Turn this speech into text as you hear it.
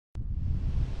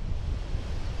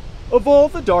Of all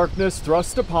the darkness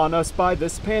thrust upon us by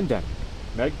this pandemic,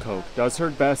 Meg Koch does her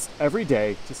best every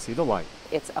day to see the light.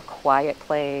 It's a quiet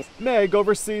place. Meg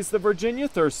oversees the Virginia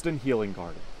Thurston Healing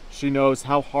Garden. She knows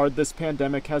how hard this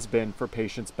pandemic has been for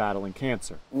patients battling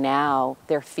cancer. Now,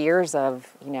 their fears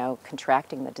of,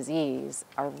 contracting the disease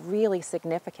are really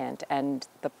significant, and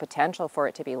the potential for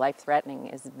it to be life-threatening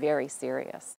is very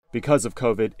serious. Because of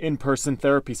COVID, in-person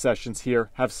therapy sessions here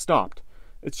have stopped.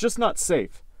 It's just not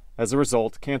safe. As a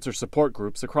result, cancer support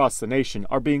groups across the nation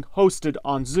are being hosted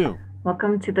on Zoom.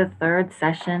 Welcome to the third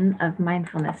session of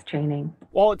mindfulness training.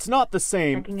 While it's not the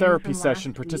same, therapy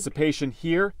session participation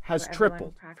here has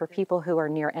tripled. For people who are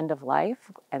near end of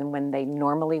life, and when they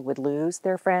normally would lose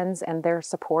their friends and their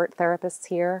support therapists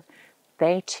here,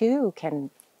 they too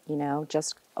can,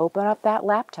 just open up that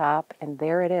laptop and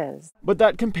there it is. But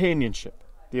that companionship,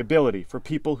 the ability for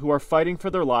people who are fighting for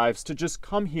their lives to just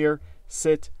come here,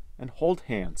 sit, and hold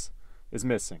hands, is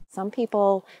missing. Some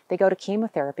people, they go to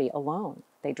chemotherapy alone.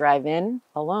 They drive in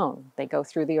alone. They go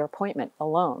through their appointment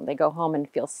alone. They go home and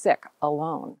feel sick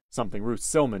alone. Something Ruth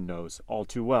Silman knows all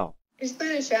too well. It's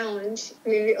been a challenge.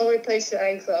 The only place that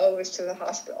I go is to the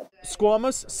hospital.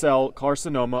 Squamous cell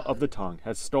carcinoma of the tongue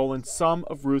has stolen some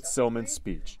of Ruth Silman's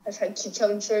speech. I've had 2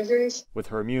 tongue surgeries. With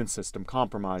her immune system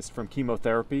compromised from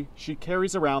chemotherapy, she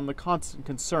carries around the constant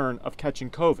concern of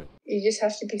catching COVID. You just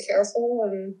have to be careful,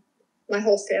 and my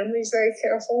whole family's very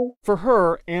careful. For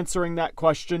her, answering that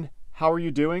question, how are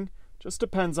you doing, just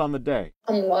depends on the day.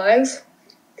 I'm alive.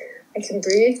 I can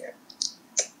breathe.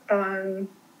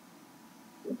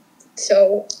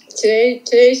 So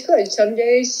today's good. Some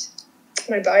days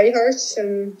my body hurts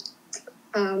and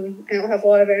I don't have a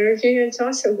lot of energy and it's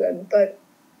not so good, but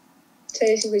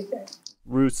today's a good day.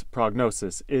 Ruth's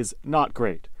prognosis is not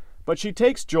great, but she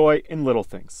takes joy in little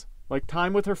things, like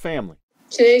time with her family.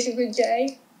 Today's a good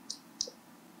day.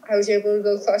 I was able to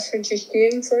go cross-country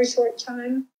skiing for a short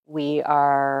time. We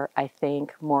are, I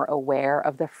think, more aware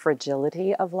of the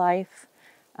fragility of life,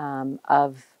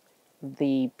 of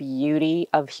the beauty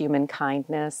of human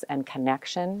kindness and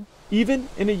connection. Even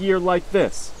in a year like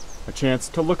this, a chance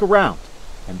to look around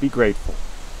and be grateful.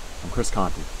 I'm Chris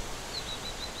Conte.